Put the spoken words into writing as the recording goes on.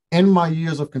in my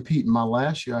years of competing, my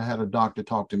last year, I had a doctor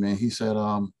talk to me, and he said,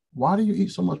 why do you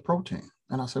eat so much protein?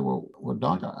 And I said, well,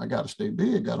 doc, I got to stay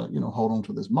big, got to, hold on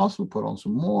to this muscle, put on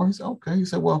some more. He said, okay. He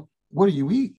said, well, what do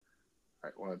you eat? All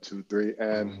right, 1, 2, 3,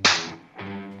 and.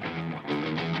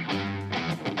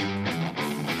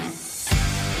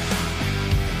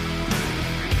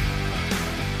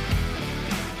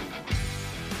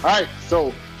 All right,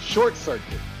 so Short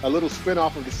Circuit, a little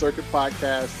spinoff of the Circuit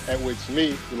podcast at which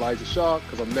me, Elijah Shaw,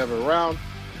 because I'm never around,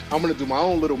 I'm going to do my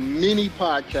own little mini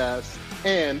podcast,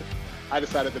 and I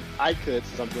decided that I could,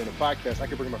 since I'm doing a podcast, I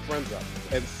could bring my friends up.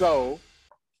 And so,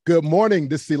 good morning.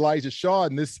 This is Elijah Shaw,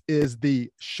 and this is the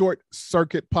Short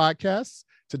Circuit podcast.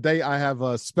 Today, I have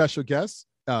a special guest.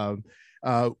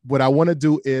 What I want to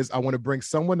do is I want to bring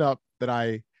someone up that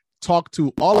I talk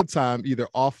to all the time, either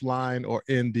offline or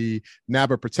in the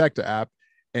NABA Protector app.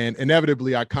 And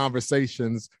inevitably, our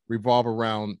conversations revolve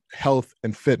around health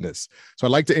and fitness. So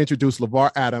I'd like to introduce Levar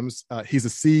Adams. He's the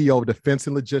CEO of Defense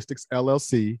and Logistics,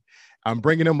 LLC. I'm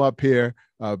bringing him up here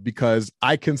because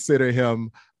I consider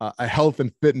him a health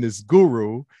and fitness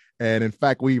guru. And in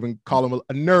fact, we even call him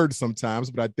a nerd sometimes,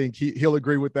 but I think he'll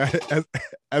agree with that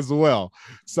as well.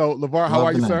 So Levar, how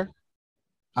are you, sir?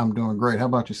 I'm doing great. How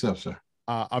about yourself, sir?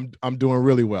 I'm doing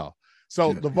really well.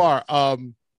 So Levar,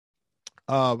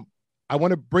 I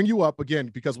want to bring you up again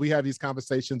because we have these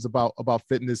conversations about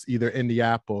fitness either in the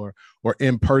app or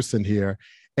in person here.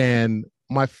 And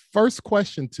my first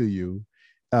question to you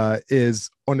is,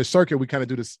 on the circuit, we kind of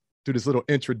do this little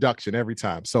introduction every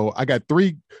time. So I got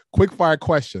 3 quick fire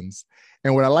questions.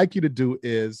 And what I like you to do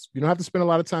is, you don't have to spend a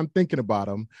lot of time thinking about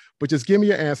them, but just give me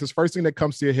your answers. First thing that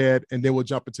comes to your head, and then we'll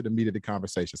jump into the meat of the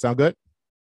conversation. Sound good?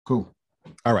 Cool.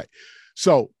 All right.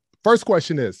 So first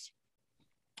question is,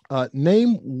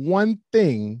 name one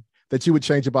thing that you would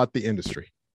change about the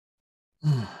industry.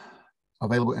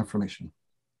 Available information.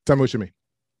 Tell me what you mean.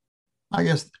 I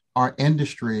guess our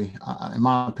industry, in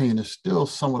my opinion, is still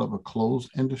somewhat of a closed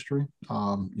industry.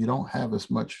 You don't have as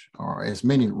much or as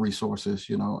many resources,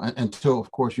 until,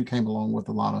 of course, you came along with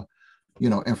a lot of,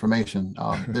 information.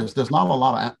 There's not a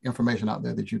lot of information out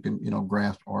there that you can,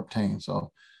 grasp or obtain.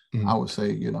 So I would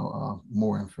say,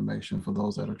 more information for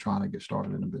those that are trying to get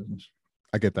started in the business.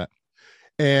 I get that.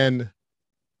 And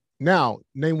now,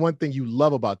 name one thing you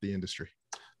love about the industry.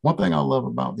 One thing I love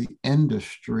about the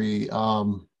industry,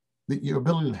 your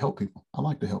ability to help people. I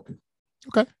like to help people.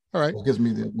 Okay. All right. It gives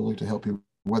me the ability to help people,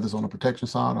 whether it's on the protection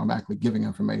side or I'm actually giving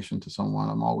information to someone.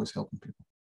 I'm always helping people.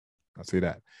 I see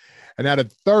that. And now the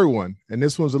third one, and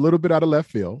this one's a little bit out of left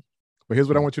field, but here's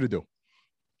what I want you to do.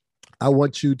 I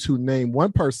want you to name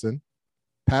one person,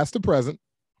 past or present,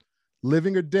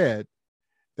 living or dead,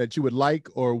 that you would like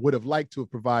or would have liked to have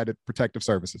provided protective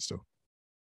services to.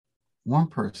 One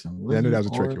person. Yeah, I knew that was a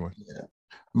tricky one. Yeah.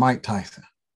 Mike Tyson.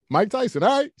 Mike Tyson.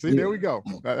 All right. See, there we go.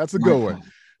 That's a good one.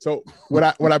 So what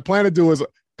I plan to do is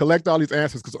collect all these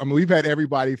answers, because we've had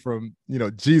everybody from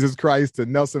Jesus Christ to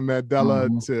Nelson Mandela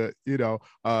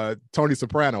to Tony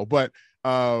Soprano. But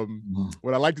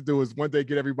what I like to do is one day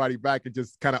get everybody back and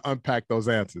just kind of unpack those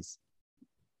answers.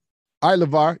 All right,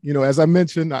 Levar. As I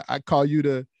mentioned, I call you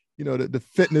the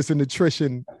fitness and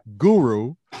nutrition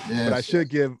guru, yes, but I should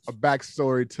give a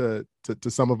backstory to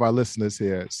some of our listeners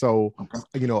here. So,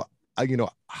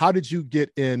 how did you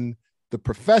get in the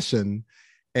profession,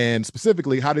 and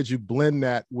specifically, how did you blend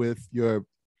that with your,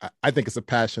 I think it's a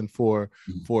passion for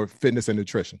fitness and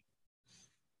nutrition?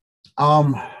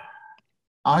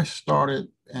 I started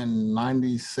in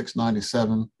 96,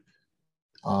 97.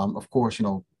 Of course,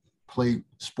 played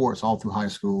sports all through high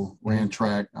school, ran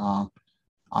track.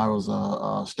 I was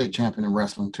a state champion in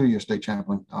wrestling, 2-year state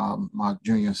champion, my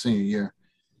junior and senior year,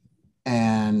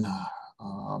 and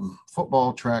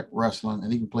football, track, wrestling,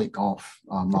 and even played golf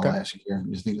last year.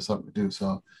 Just needed something to do.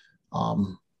 So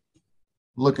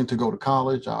looking to go to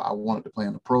college, I wanted to play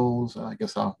in the pros. I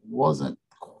guess I wasn't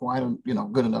quite,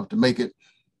 good enough to make it.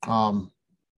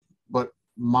 But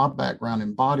my background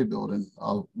in bodybuilding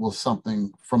was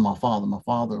something from my father. My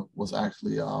father was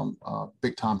actually a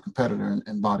big-time competitor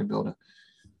in bodybuilding.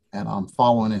 And I'm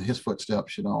following in his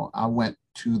footsteps. I went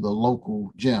to the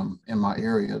local gym in my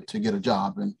area to get a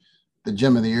job. And the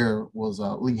gym of the year was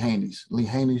Lee Haney's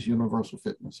Universal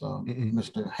Fitness.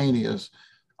 Mr. Haney is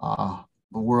the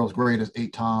world's greatest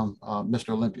 8-time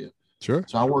Mr. Olympia. Sure.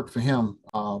 So I worked for him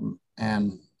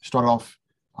and started off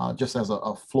just as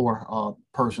a floor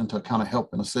person to kind of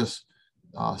help and assist,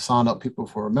 sign up people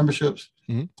for memberships.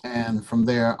 And from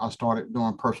there, I started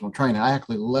doing personal training. I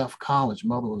actually left college.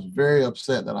 Mother was very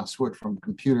upset that I switched from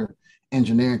computer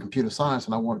engineering, computer science,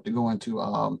 and I wanted to go into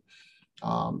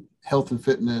health and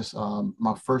fitness.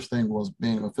 My first thing was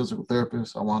being a physical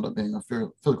therapist. I wound up being a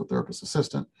physical therapist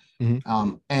assistant,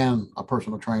 and a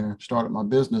personal trainer. Started my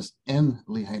business in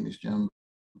Lee Haney's gym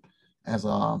as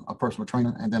a personal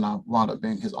trainer, and then I wound up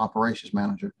being his operations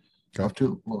manager of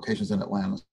 2 locations in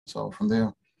Atlanta. So from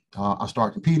there, I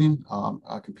started competing.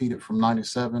 I competed from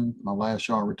 '97. My last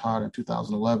year, I retired in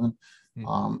 2011.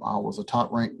 I was a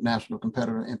top-ranked national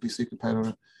competitor, NPC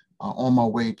competitor, on my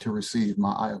way to receive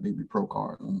my IFBB Pro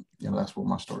card, and that's where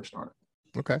my story started.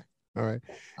 Okay, all right,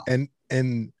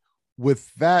 and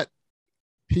with that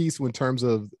piece, in terms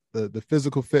of the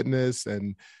physical fitness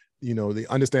and the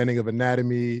understanding of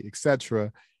anatomy,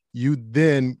 etc., you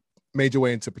then made your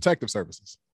way into protective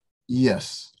services.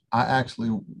 Yes, I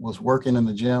actually was working in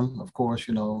the gym. Of course,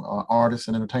 artists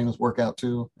and entertainers work out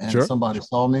too, and somebody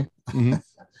saw me and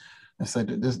said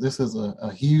that this is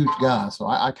a huge guy. So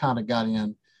I kind of got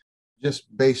in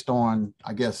just based on,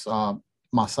 I guess,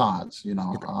 my size.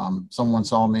 Someone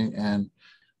saw me and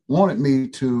wanted me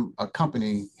to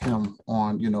accompany him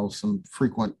on some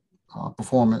frequent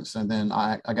performance, and then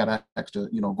I got asked to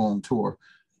go on tour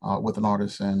with an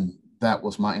artist, and that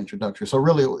was my introduction. So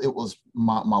really, it was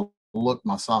my look,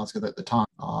 my size, because at the time,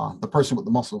 the person with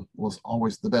the muscle was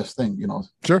always the best thing.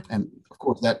 Sure. And of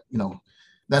course, that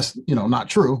that's not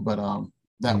true, but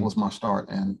that was my start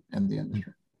in the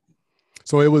industry.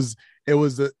 So it was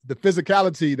the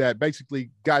physicality that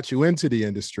basically got you into the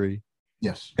industry.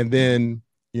 Yes. And then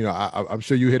I'm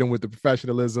sure you hit him with the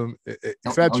professionalism,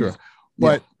 etc.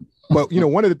 But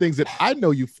one of the things that I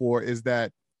know you for is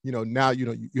that now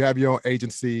you have your own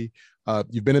agency.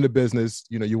 You've been in the business.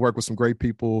 You work with some great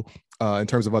people in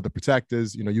terms of other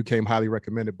protectors. You came highly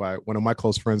recommended by one of my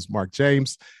close friends, Mark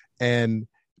James.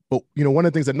 But one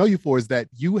of the things I know you for is that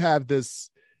you have this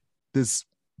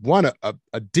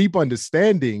a deep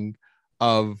understanding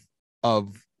of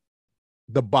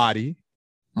the body,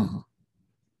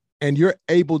 and you're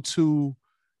able to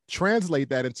translate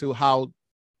that into how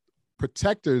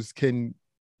protectors can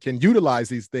utilize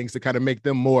these things to kind of make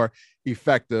them more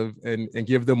effective and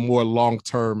give them more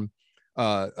long-term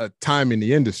time in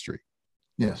the industry.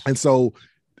 Yes. And so,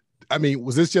 I mean,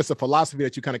 was this just a philosophy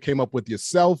that you kind of came up with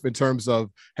yourself in terms of,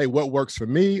 hey, what works for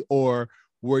me? Or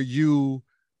were you,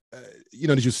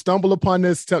 did you stumble upon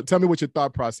this? Tell me what your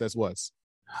thought process was.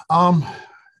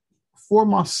 For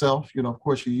myself, of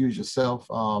course you use yourself.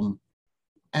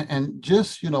 And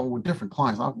just, with different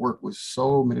clients, I've worked with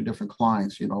so many different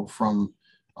clients, from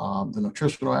the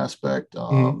nutritional aspect.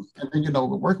 And then,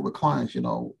 working with clients,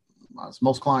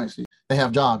 most clients, they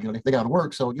have jobs, they got to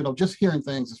work. So, just hearing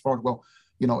things as far as, well,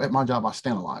 at my job, I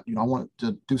stand a lot. I want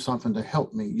to do something to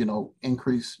help me,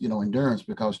 increase, endurance,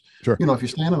 because, if you're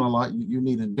standing a lot, you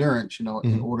need endurance, in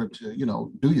order to,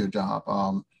 do your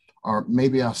job. Or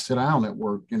maybe I sit down at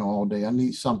work, all day. I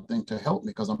need something to help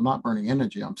me because I'm not burning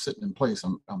energy. I'm sitting in place.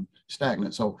 I'm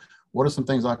stagnant. So what are some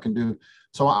things I can do?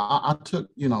 So I took,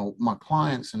 my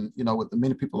clients and, with the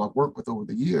many people I've worked with over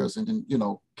the years, and then,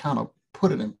 kind of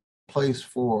put it in place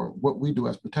for what we do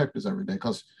as protectors every day,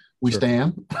 because we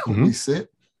stand, we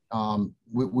sit,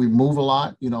 we move a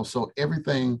lot, so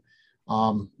everything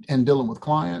in dealing with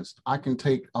clients, I can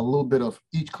take a little bit of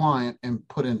each client and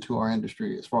put into our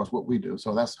industry as far as what we do.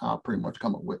 So that's how I pretty much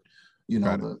come up with,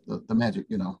 the magic,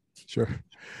 Sure.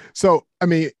 So, I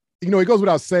mean, it goes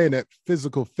without saying that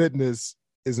physical fitness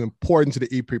is important to the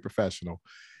EP professional.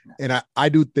 And I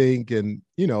do think, and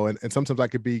sometimes I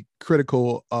could be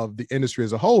critical of the industry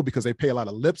as a whole because they pay a lot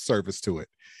of lip service to it,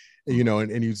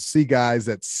 and you see guys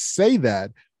that say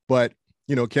that, but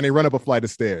can they run up a flight of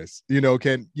stairs?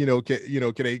 Can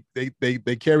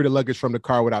they carry the luggage from the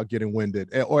car without getting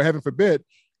winded? Or heaven forbid,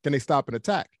 can they stop an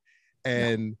attack?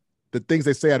 And the things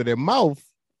they say out of their mouth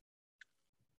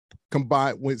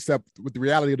combined with the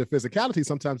reality of the physicality,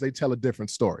 sometimes they tell a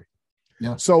different story.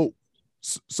 Yeah. So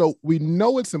we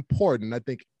know it's important. I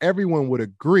think everyone would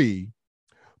agree,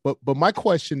 but my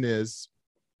question is,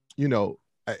 in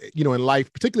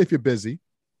life, particularly if you're busy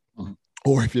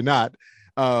or if you're not,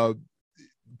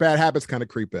 bad habits kind of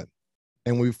creep in.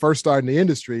 And when we first started in the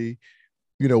industry,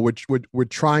 we're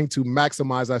trying to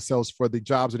maximize ourselves for the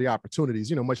jobs or the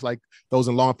opportunities, much like those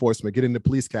in law enforcement, get in the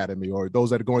police academy, or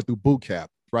those that are going through boot camp,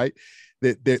 right?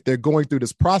 They're going through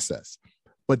this process.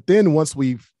 But then once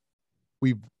we've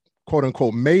quote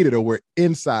unquote made it, or we're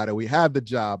inside, or we have the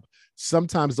job,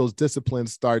 sometimes those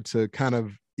disciplines start to kind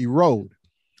of erode.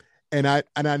 And I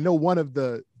know one of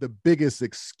the biggest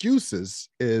excuses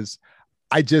is,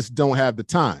 I just don't have the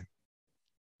time.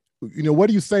 What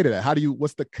do you say to that?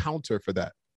 What's the counter for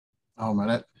that? Oh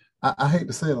man, I hate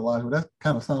to say it a lot, but that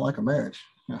kind of sounds like a marriage.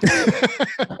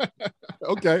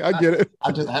 Okay, I get it.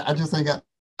 I just ain't got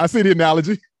I see the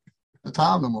analogy. The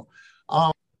time no more.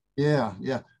 Yeah,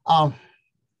 yeah.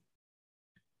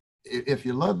 If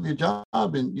you love your job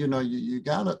and you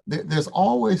gotta, there's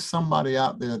always somebody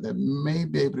out there that may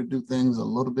be able to do things a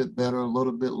little bit better, a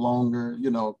little bit longer.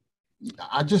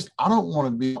 I don't want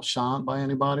to be outshined by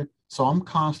anybody. So I'm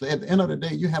constantly, at the end of the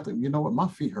day, you have to, what, my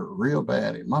feet hurt real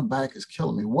bad and my back is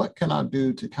killing me. What can I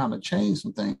do to kind of change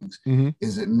some things? Mm-hmm.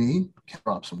 Is it me? Can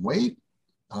I drop some weight?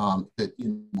 That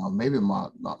maybe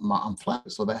I'm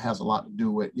flat, so that has a lot to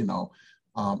do with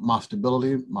my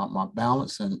stability, my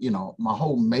balance, and my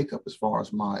whole makeup as far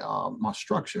as my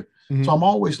structure. Mm-hmm. So I'm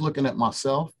always looking at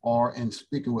myself and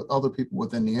speaking with other people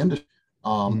within the industry.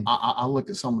 I look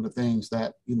at some of the things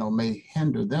that may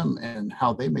hinder them and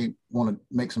how they may want to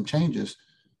make some changes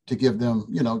to give them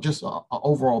just a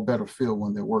overall better feel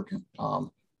when they're working.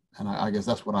 And I guess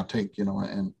that's what I take.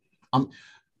 And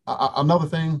another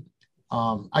thing.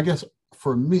 I guess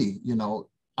for me,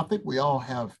 I think we all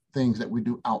have things that we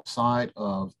do outside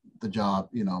of the job,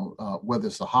 whether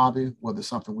it's a hobby, whether it's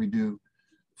something we do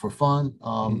for fun.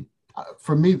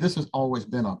 For me, this has always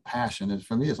been a passion.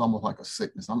 For me, it's almost like a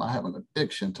sickness. I have an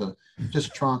addiction to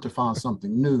just trying to find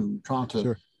something new, trying to,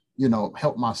 sure.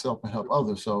 Help myself and help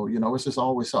others. So, it's just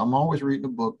always, I'm always reading a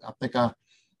book. I think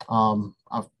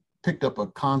I've picked up a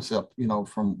concept,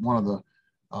 from one of the,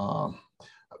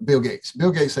 Bill Gates.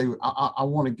 Bill Gates say, I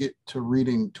want to get to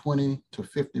reading 20 to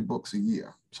 50 books a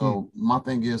year. So my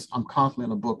thing is I'm constantly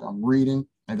in a book, I'm reading,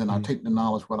 and then I take the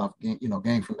knowledge, what I've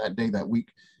gained from that day, that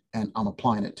week, and I'm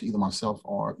applying it to either myself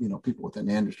or, people within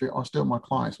the industry or still my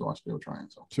clients who are still trying.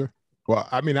 So sure. Well,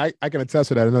 I mean, I can attest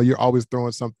to that. I know you're always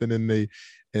throwing something in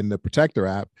the Protector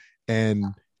app.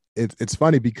 And it's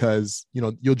funny because,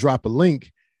 you'll drop a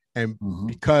link and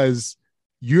because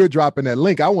you're dropping that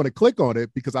link, I want to click on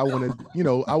it because I want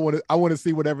to, I want to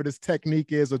see whatever this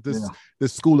technique is or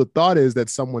this school of thought is that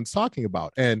someone's talking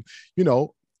about. And,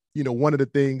 one of the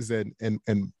things and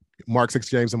Mark 6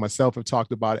 James and myself have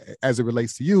talked about it as it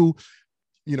relates to you,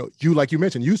 you, like you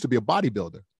mentioned, used to be a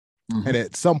bodybuilder. And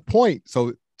at some point,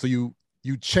 so you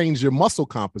change your muscle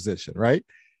composition, right?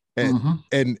 And,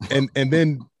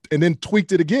 and then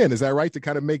tweaked it again. Is that right? To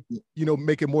kind of make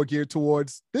it more geared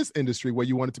towards this industry where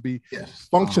you want it to be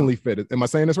functionally fitted. Am I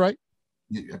saying this right?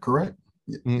 Yeah, correct.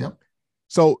 Yep.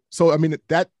 So I mean,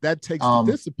 that takes the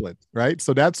discipline, right?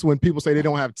 So that's when people say they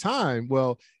don't have time.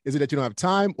 Well, is it that you don't have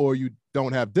time or you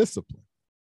don't have discipline?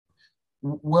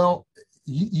 Well,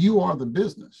 you are the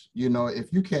business,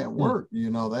 if you can't work,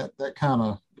 that kind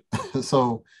of,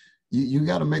 so you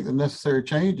got to make the necessary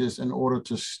changes in order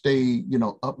to stay,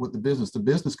 up with the business. The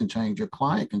business can change, your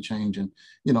client can change, and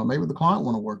maybe the client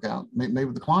want to work out.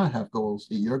 Maybe the client have goals.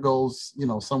 Your goals,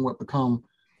 somewhat become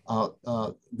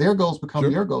their goals become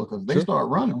your goals because they start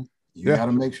running. You got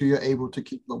to make sure you're able to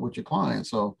keep up with your client.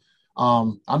 So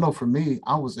I know for me,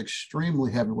 I was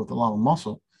extremely heavy with a lot of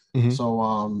muscle.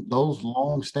 So those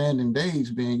long-standing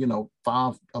days being,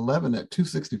 5'11" at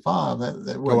 265,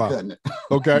 that wasn't cutting it.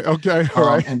 Okay. All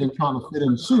right. And then trying to fit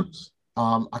in suits.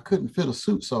 I couldn't fit a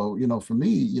suit. So, for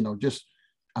me, just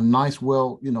a nice,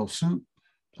 suit.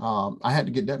 I had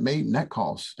to get that made and that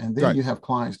costs. And then you have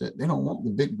clients that they don't want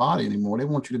the big body anymore. They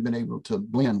want you to be able to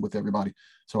blend with everybody.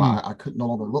 So I could no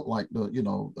longer look like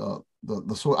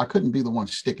the sort. I couldn't be the one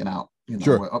sticking out,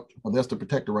 well, that's the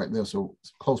Protector right there. So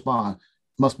close by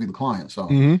must be the client. So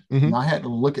I had to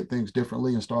look at things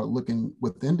differently and start looking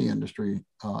within the industry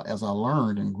as I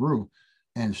learned and grew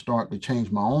and start to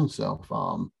change my own self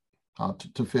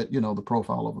to fit, the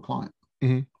profile of a client.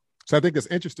 So I think it's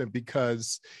interesting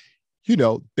because,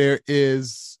 there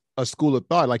is a school of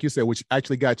thought, like you said, which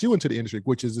actually got you into the industry,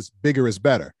 which is this bigger is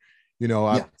better.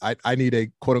 I need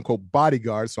a quote unquote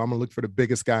bodyguard. So I'm gonna look for the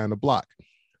biggest guy on the block.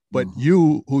 But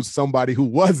you, who's somebody who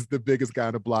was the biggest guy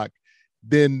on the block,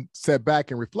 then sat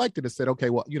back and reflected and said, okay,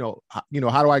 well,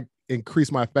 how do I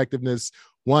increase my effectiveness,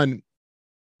 one,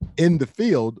 in the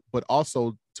field, but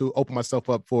also to open myself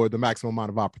up for the maximum amount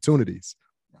of opportunities.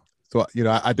 So,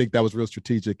 I think that was real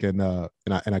strategic and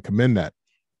I commend that.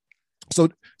 So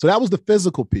that was the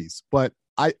physical piece, but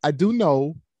I do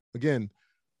know, again,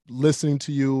 listening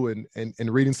to you and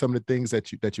reading some of the things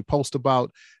that you post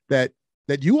about that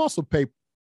you also pay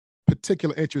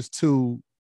particular interest to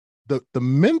the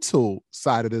mental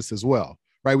side of this as well,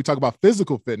 right? We talk about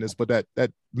physical fitness, but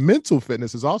that mental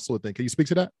fitness is also a thing. Can you speak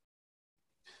to that?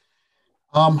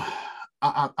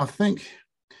 I think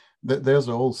that there's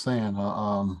an old saying,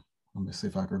 let me see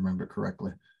if I can remember it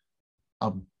correctly.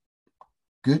 A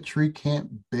good tree can't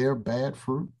bear bad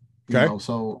fruit.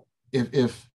 So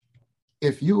if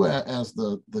you as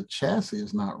the chassis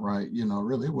is not right,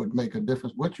 really it would make a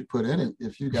difference what you put in it.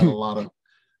 If you got a lot of,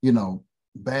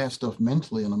 bad stuff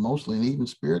mentally and emotionally and even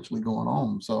spiritually going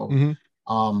on. So,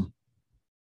 Mm-hmm. um,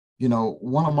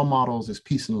 one of my models is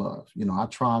peace and love. I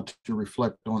try to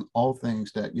reflect on all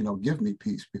things that, give me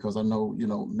peace, because I know,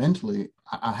 mentally,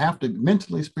 I have to,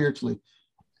 mentally, spiritually,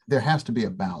 there has to be a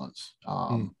balance.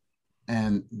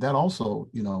 And that also,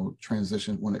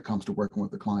 transitions when it comes to working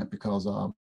with the client, because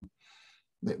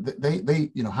they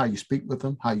how you speak with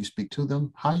them, how you speak to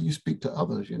them, how you speak to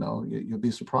others. You'll be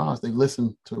surprised. They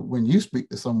listen to when you speak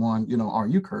to someone. Are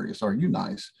you courteous? Are you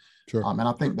nice? Sure. And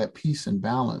I think that peace and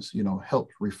balance,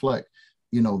 helps reflect,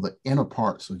 the inner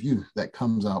parts of you that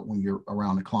comes out when you're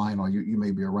around a client, or you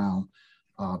may be around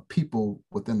people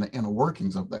within the inner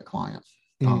workings of that client.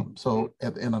 So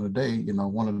at the end of the day,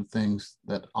 one of the things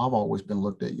that I've always been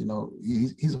looked at,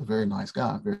 he's a very nice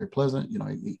guy, very pleasant.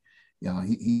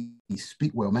 He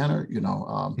speak well mannered,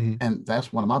 and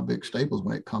that's one of my big staples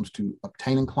when it comes to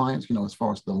obtaining clients, as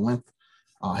far as the length,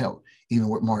 help. Even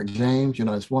with Mark James,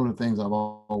 it's one of the things I've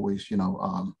always,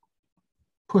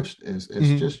 pushed is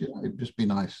just be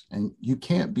nice. And you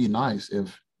can't be nice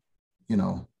if,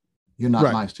 you're not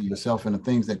Right. nice to yourself, and the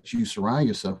things that you surround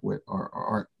yourself with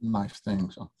aren't nice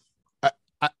things. So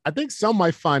I think some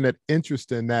might find it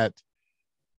interesting that,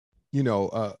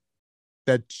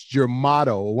 that your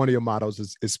motto, or one of your mottos,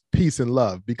 is peace and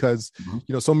love, because,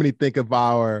 so many think of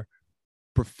our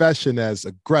profession as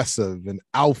aggressive and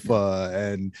alpha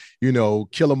and,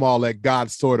 kill them all, let God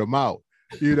sort them out,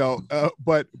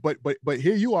 but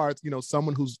here you are,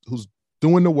 someone who's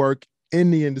doing the work in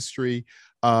the industry,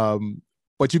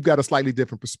 but you've got a slightly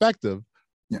different perspective.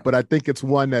 Yeah. But I think it's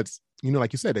one that's,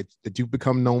 like you said, that you've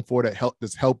become known for,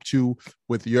 that's helped you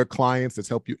with your clients, that's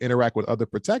helped you interact with other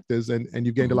protectors, and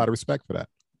you've gained a lot of respect for that.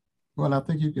 Well, I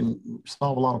think you can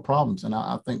solve a lot of problems. And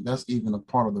I think that's even a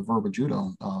part of the verbal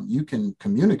judo. You can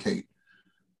communicate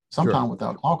sometimes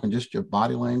without talking, just your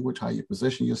body language, how you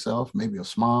position yourself, maybe a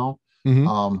smile.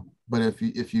 But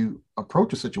if you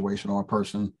approach a situation or a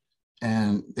person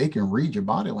and they can read your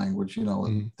body language,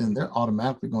 then they're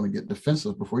automatically going to get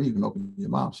defensive before you even open your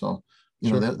mouth. So,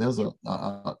 there's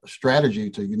a strategy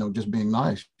to, just being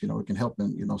nice. It can help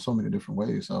in, so many different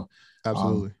ways. So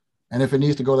absolutely. And if it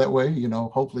needs to go that way,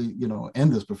 hopefully, in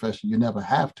this profession, you never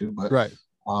have to, but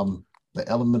the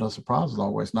element of surprise is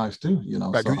always nice too,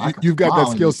 Right, so you've got that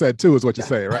skill set too, is what you're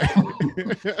saying, right?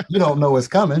 You don't know it's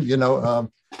coming, you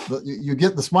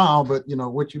get the smile, but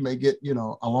what you may get,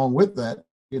 along with that,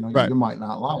 you might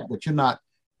not like, but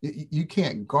you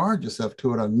can't guard yourself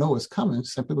to it or know it's coming,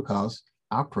 simply because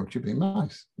I approach you being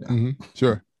nice. Yeah.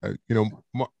 Sure.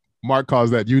 Mark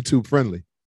calls that YouTube friendly.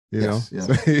 Yes.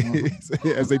 So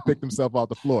as they pick themselves off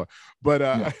the floor. But,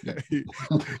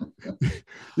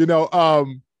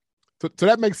 so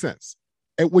that makes sense.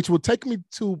 Which will take me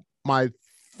to my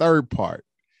third part,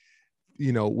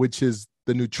 which is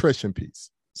the nutrition piece.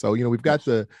 So, we've got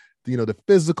the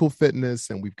physical fitness,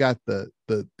 and we've got the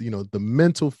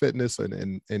mental fitness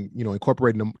and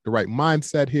incorporating the right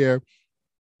mindset here.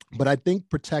 But I think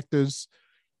protectors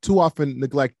too often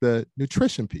neglect the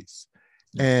nutrition piece.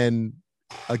 And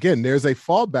again, there's a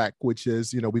fallback, which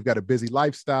is, we've got a busy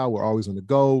lifestyle. We're always on the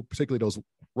go, particularly those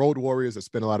road warriors that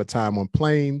spend a lot of time on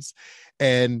planes.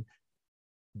 And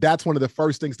that's one of the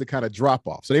first things to kind of drop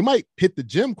off. So they might hit the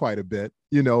gym quite a bit,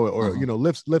 or,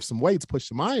 lift some weights, push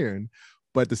some iron.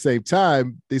 But at the same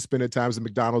time, they spend their times at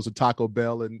McDonald's or Taco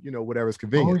Bell and, whatever's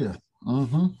convenient. Oh,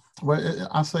 yeah. Well,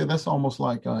 I say that's almost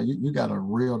like you got a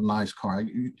real nice car.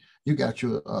 You got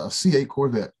your C8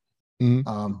 Corvette.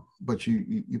 But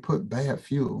you put bad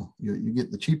fuel, you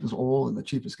get the cheapest oil and the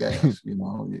cheapest gas.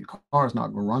 Your car's not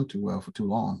going to run too well for too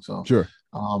long. So sure,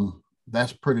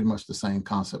 that's pretty much the same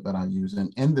concept that I use.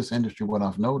 And in this industry, what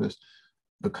I've noticed,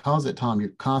 because at times you're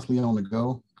constantly on the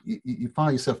go, you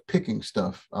find yourself picking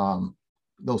stuff,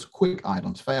 those quick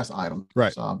items, fast items,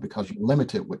 right? Because you're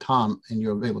limited with time and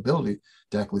your availability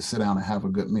to actually sit down and have a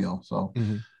good meal. So,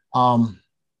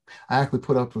 I actually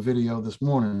put up a video this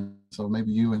morning, so maybe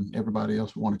you and everybody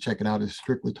else want to check it out. It's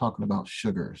strictly talking about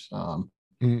sugars. One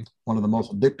of the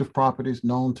most addictive properties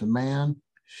known to man,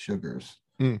 sugars.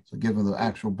 So given the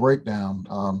actual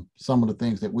breakdown, some of the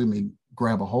things that we may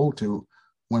grab a hold to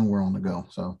when we're on the go.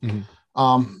 So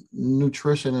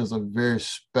nutrition is a very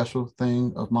special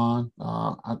thing of mine.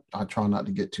 I try not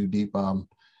to get too deep. I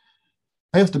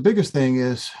guess the biggest thing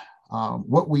is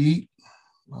what we eat.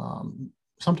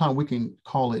 Sometimes we can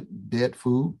call it dead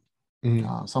food.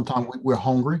 Sometimes we're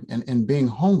hungry, and in being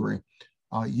hungry,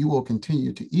 you will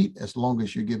continue to eat as long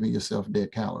as you're giving yourself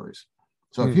dead calories.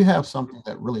 So if you have something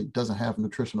that really doesn't have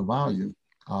nutritional value,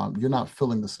 you're not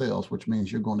filling the cells, which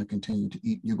means you're going to continue to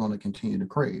eat. You're going to continue to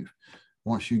crave.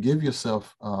 once you give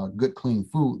yourself good, clean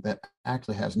food that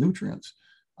actually has nutrients,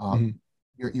 Mhm.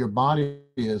 your body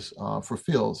is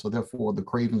fulfilled. So therefore, the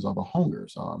cravings of the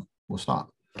hungers will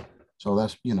stop. So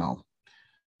that's,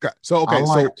 So I okay,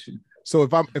 like to. so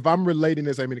if I'm relating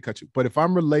this, I mean to cut you, but if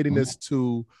I'm relating this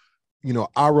to,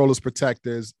 our role as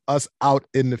protectors, us out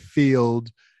in the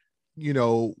field, you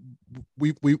know,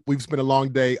 we've spent a long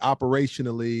day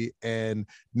operationally, and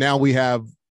now we have,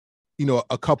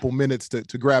 a couple minutes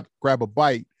to grab a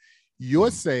bite.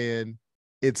 You're saying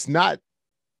it's not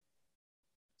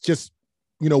just,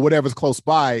 whatever's close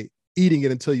by, eating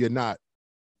it until you're not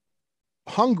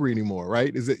hungry anymore,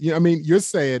 right? Is it, I mean, you're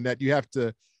saying that you have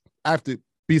to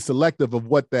be selective of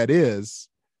what that is,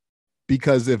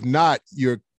 because if not,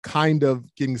 you're kind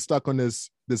of getting stuck on this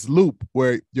loop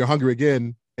where you're hungry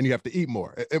again and you have to eat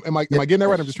more. Am I getting that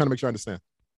right? I'm just trying to make sure I understand.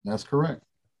 That's correct.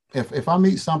 If I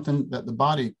eat something that the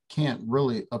body can't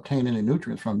really obtain any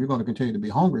nutrients from, you're going to continue to be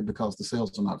hungry because the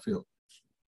cells are not filled.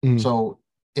 Mm. So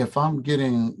if I'm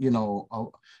getting,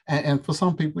 and for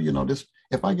some people, this,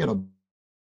 if I get a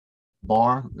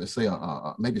bar, let's say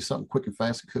maybe something quick and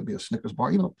fast, it could be a Snickers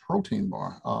bar, even a protein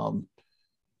bar,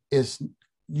 is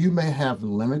you may have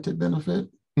limited benefit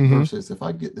versus if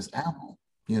I get this apple,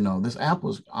 this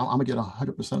apple is, I'm gonna get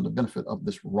 100% of the benefit of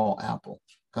this raw apple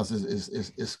because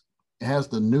it has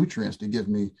the nutrients to give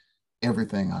me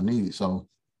everything I need. So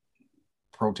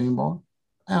protein bar,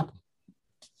 apple.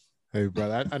 Hey,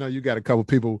 brother, I know you got a couple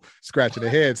people scratching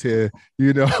their heads here.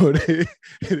 They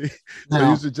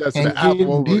Now, you suggest and the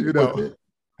apple over, deep with it.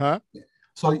 huh?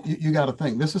 So you got to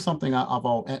think. This is something I've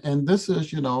all, and this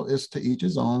is, it's to each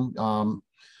his own.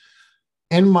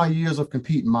 In my years of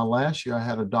competing, my last year, I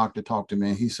had a doctor talk to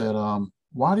me, and he said,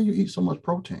 "Why do you eat so much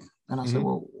protein?" And I said,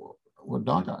 "Well,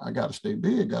 doc, I got to stay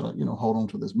big. Got to, hold on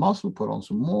to this muscle, put on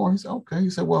some more." He said, "Okay." He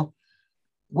said, "Well,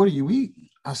 what do you eat?"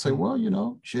 I said,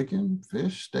 "Well, chicken,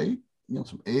 fish, steak,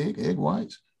 some egg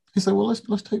whites." He said, "Well, let's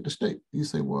take the steak." He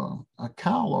said, "Well, a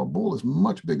cow or a bull is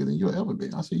much bigger than you'll ever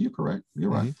be." I said, "You're correct.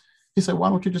 You're right." He said, "Why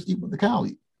don't you just eat what the cow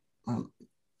eat?"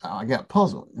 I got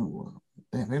puzzled. Well,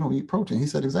 damn, they don't eat protein. He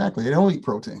said, "Exactly. They don't eat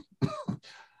protein.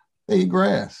 They eat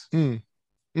grass."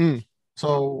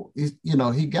 So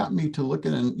he got me to look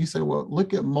at it, and he said, "Well,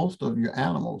 look at most of your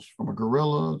animals, from a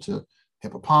gorilla to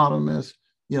hippopotamus.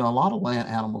 A lot of land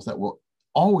animals that will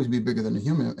always be bigger than the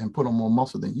human and put on more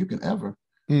muscle than you can ever.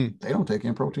 They don't take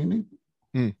in protein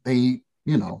either. They eat,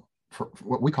 for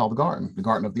what we call the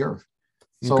garden of the earth."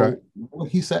 So what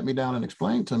he sat me down and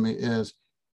explained to me is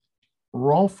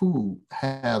raw food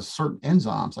has certain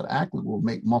enzymes that actually will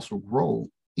make muscle grow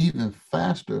even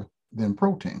faster than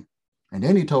protein. And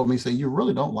then he told me, "Say, you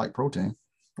really don't like protein."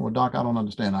 Well, doc, I don't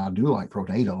understand. I do like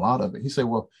protein. I eat a lot of it. He said,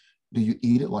 "Well, do you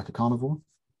eat it like a carnivore?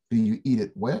 Do you eat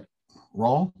it wet,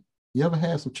 raw? You ever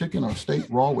had some chicken or steak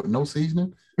raw with no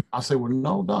seasoning?" I said, "Well,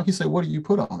 no, doc." He said, "What do you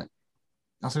put on it?"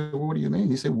 I said, "Well, what do you mean?"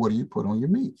 He said, "What do you put on your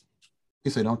meat?" He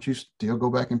said, "Don't you still go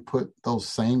back and put those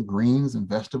same greens and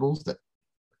vegetables that?"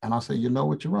 And I said, "You know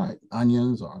what? You're right.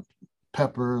 Onions or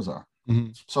peppers or."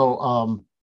 So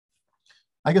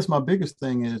I guess my biggest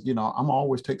thing is, I'm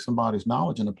always take somebody's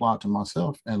knowledge and apply it to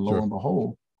myself. And lo and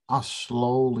behold, I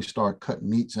slowly start cutting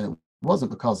meats. And it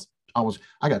wasn't because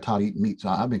I got tired of eating meat. So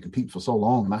I've been competing for so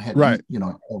long, and I had to eat,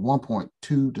 at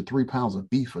 1.2 to 3 pounds of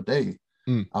beef a day.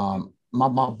 My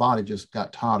body just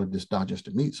got tired of this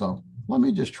digested meat. So let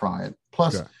me just try it.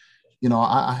 Plus,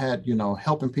 I had,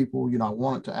 helping people, I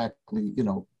wanted to actually,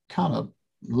 kind of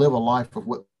live a life of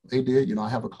what they did. I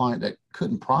have a client that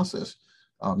couldn't process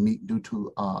meat due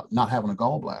to not having a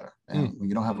gallbladder. And when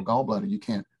you don't have a gallbladder, you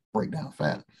can't break down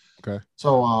fat.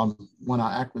 So when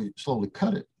I actually slowly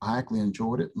cut it, I actually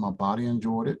enjoyed it. My body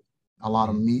enjoyed it. A lot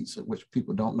of meats, which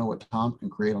people don't know at times, can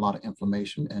create a lot of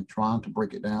inflammation, and trying to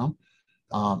break it down.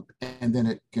 And then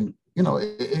it can,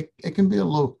 it can be a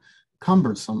little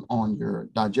cumbersome on your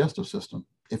digestive system.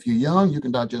 If you're young, you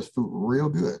can digest food real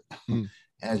good.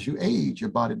 As you age, your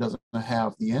body doesn't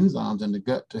have the enzymes in the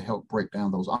gut to help break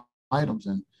down those items.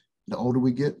 And the older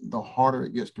we get, the harder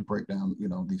it gets to break down,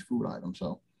 these food items.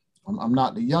 So I'm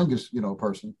not the youngest,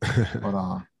 person,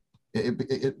 but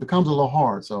it becomes a little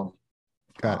hard. So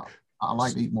I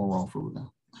like to eat more raw food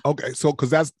now. Okay. So,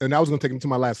 and I was going to take me to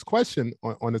my last question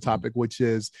on the topic, which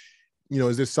is,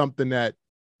 is this something that,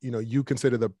 you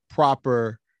consider the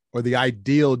proper or the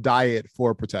ideal diet for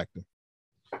a protector?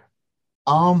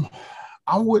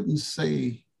 I wouldn't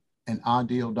say an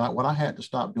ideal diet. What I had to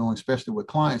stop doing, especially with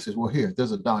clients, is, well, here,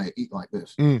 there's a diet, eat like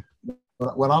this.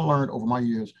 But what I learned over my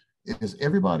years is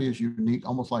everybody is unique,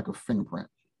 almost like a fingerprint.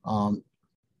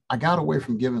 I got away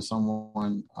from giving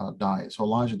someone a diet. So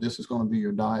Elijah, this is going to be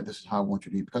your diet. This is how I want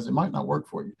you to eat, because it might not work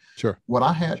for you. Sure. What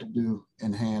I had to do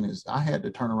in hand is I had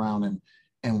to turn around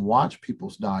and watch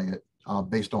people's diet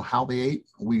based on how they ate.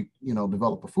 We,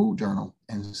 develop a food journal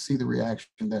and see the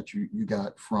reaction that you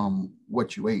got from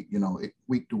what you ate,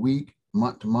 week to week,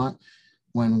 month to month.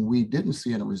 When we didn't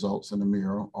see any results in the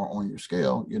mirror or on your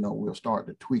scale, we'll start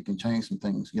to tweak and change some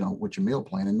things, with your meal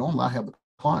plan. And normally I have the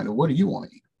client, what do you want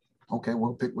to eat? Okay,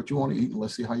 well, pick what you want to eat and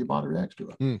let's see how your body reacts to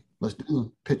it. Let's do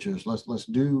pictures. Let's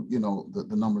do,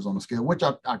 the numbers on the scale, which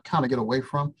I kind of get away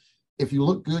from. If you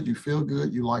look good, you feel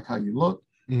good, you like how you look.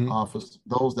 For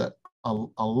those that are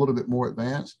a little bit more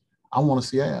advanced, I want to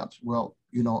see abs. Well,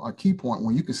 a key point,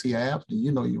 when you can see abs, then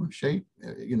you're in shape,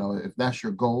 if that's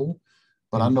your goal.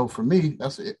 But I know for me,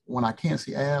 that's it. When I can't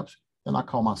see abs, then I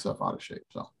call myself out of shape.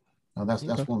 So that's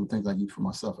one of the things I use for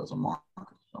myself as a marker.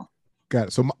 So. Got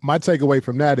it. So my takeaway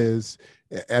from that is,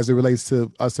 as it relates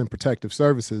to us in protective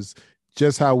services,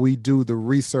 just how we do the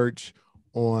research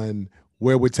on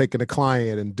where we're taking a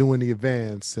client and doing the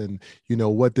events, and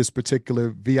what this particular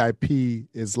VIP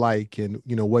is like, and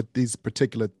what these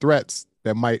particular threats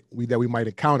that we might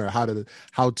encounter, how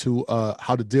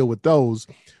to deal with those.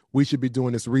 We should be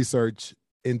doing this research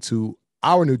into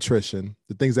our nutrition,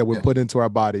 the things that we're putting into our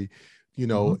body,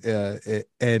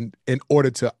 and in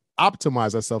order to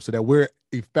optimize ourselves so that we're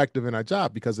effective in our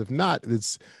job. Because if not,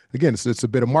 it's a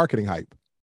bit of marketing hype.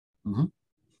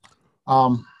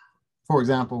 For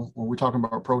example, when we're talking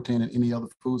about protein and any other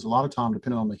foods, a lot of time,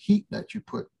 depending on the heat that you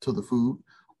put to the food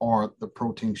or the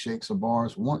protein shakes or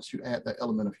bars, once you add that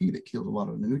element of heat, it kills a lot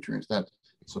of the nutrients that's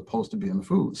supposed to be in the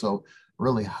food. So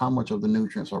really, how much of the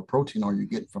nutrients or protein are you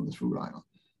getting from this food item?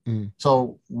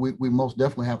 So we most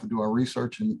definitely have to do our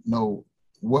research and know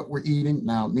what we're eating.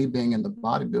 Now, me being in the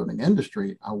bodybuilding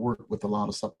industry, I work with a lot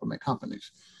of supplement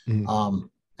companies.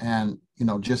 And,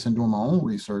 just in doing my own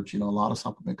research, a lot of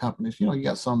supplement companies, you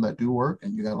got some that do work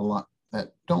and you got a lot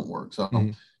that don't work. So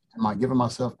am I giving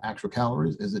myself actual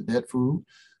calories? Is it dead food?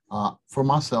 For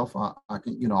myself, I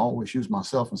can, always use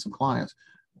myself and some clients.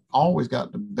 Always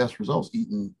got the best results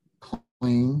eating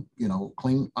clean,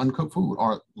 uncooked food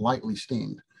or lightly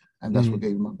steamed. And that's what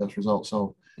gave me my best results.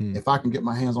 So if I can get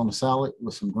my hands on a salad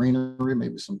with some greenery,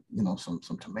 maybe some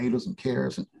tomatoes and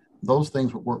carrots, and those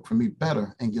things would work for me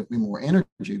better and give me more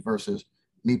energy versus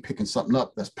me picking something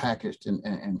up that's packaged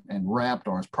and wrapped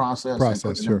or is processed and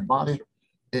put in the body.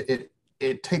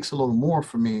 It takes a little more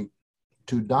for me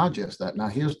to digest that. Now,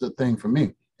 here's the thing for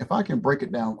me. If I can break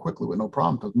it down quickly with no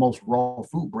problem, because most raw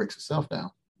food breaks itself down,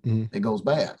 it goes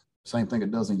bad. Same thing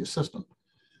it does in your system.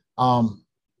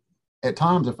 At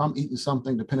times, if I'm eating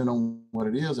something, depending on what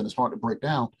it is, and it's hard to break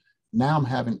down, now I'm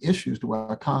having issues to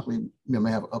where I constantly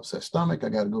may have an upset stomach. I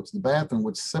got to go to the bathroom,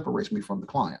 which separates me from the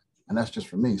client. And that's just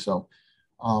for me. So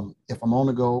if I'm on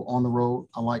the go, on the road,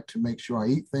 I like to make sure I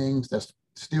eat things that's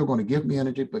still going to give me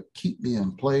energy, but keep me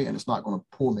in play, and it's not going to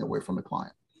pull me away from the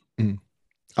client.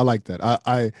 I like that.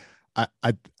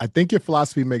 I think your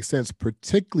philosophy makes sense,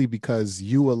 particularly because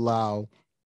you allow,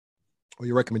 or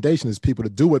your recommendation is people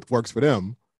to do what works for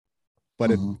them.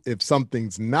 But if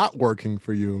something's not working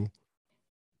for you,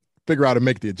 figure out how to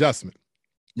make the adjustment.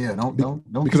 Yeah, don't.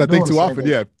 Because I think too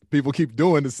often, people keep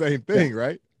doing the same thing,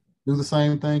 right? Do the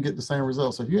same thing, get the same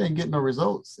results. So if you ain't getting no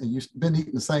results and you've been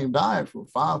eating the same diet for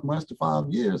 5 months to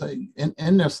 5 years, hey,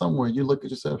 in there somewhere, you look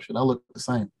at yourself, should I look the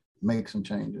same? Make some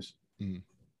changes.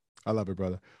 I love it,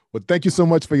 brother. Well, thank you so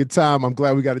much for your time. I'm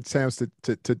glad we got a chance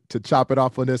to chop it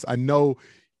off on this. I know,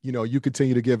 you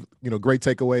continue to give, great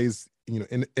takeaways,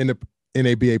 in the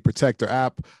NABA Protector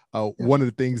app. One of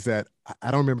the things that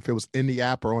I don't remember if it was in the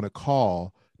app or on a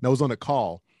call. No, it was on a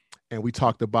call, and we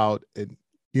talked about it.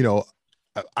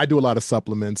 I do a lot of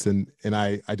supplements and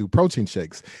I do protein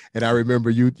shakes. And I remember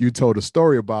you told a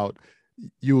story about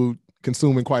you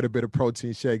consuming quite a bit of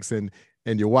protein shakes, and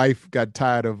your wife got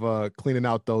tired of cleaning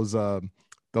out those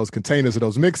containers of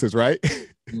those mixes, right?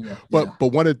 But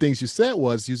one of the things you said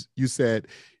was you said,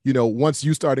 once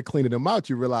you started cleaning them out,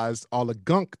 you realized all the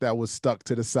gunk that was stuck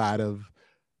to the side of,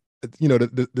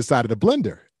 the side of the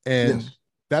blender. And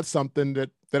that's something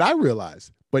that I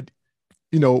realized. But,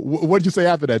 what did you say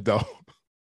after that, though?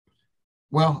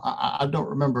 Well, I don't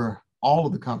remember all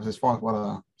of the comments as far as what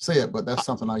I said, but that's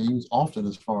something I use often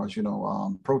as far as,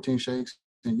 protein shakes.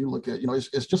 And you look at,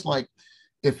 it's just like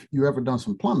if you ever done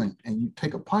some plumbing and you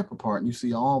take a pipe apart and you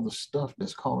see all the stuff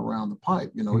that's caught around the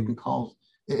pipe,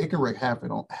 it can wreak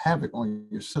havoc on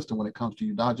your system when it comes to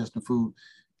you digesting food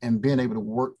and being able to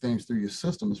work things through your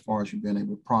system as far as you being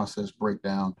able to process, break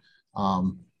down.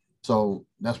 So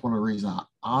that's one of the reasons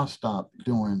I stopped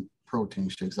doing protein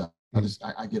shakes.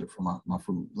 I get it from my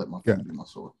food. Let my food be my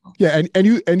sword. Yeah, and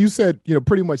you said,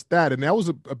 pretty much that, and that was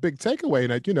a big takeaway.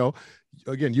 And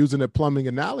again, using the plumbing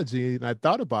analogy, and I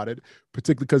thought about it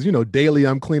particularly because daily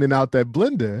I'm cleaning out that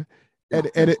blender, and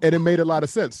it made a lot of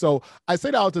sense. So I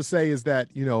say that all to say is that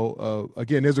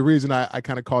again, there's a reason I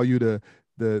kind of call you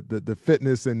the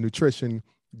fitness and nutrition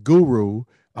guru.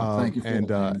 Thank you for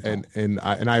and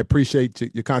I appreciate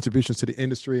your contributions to the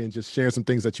industry and just sharing some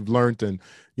things that you've learned and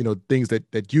things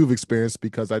that you've experienced,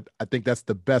 because I think that's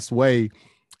the best way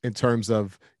in terms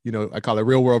of I call it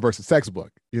real world versus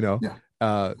textbook.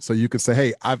 So you could say,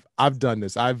 hey, I've done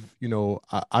this. I've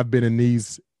been in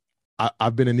these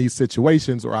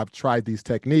situations, or I've tried these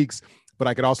techniques, but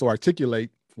I could also articulate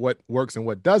what works and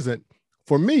what doesn't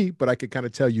for me, but I could kind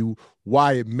of tell you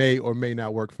why it may or may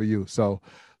not work for you. So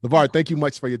Levar, thank you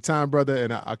much for your time, brother,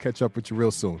 and I'll catch up with you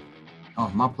real soon. Oh,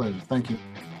 my pleasure. Thank you.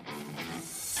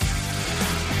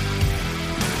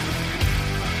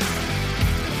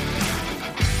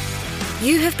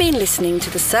 You have been listening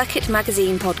to the Circuit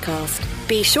Magazine podcast.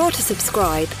 Be sure to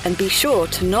subscribe and be sure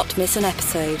to not miss an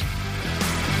episode.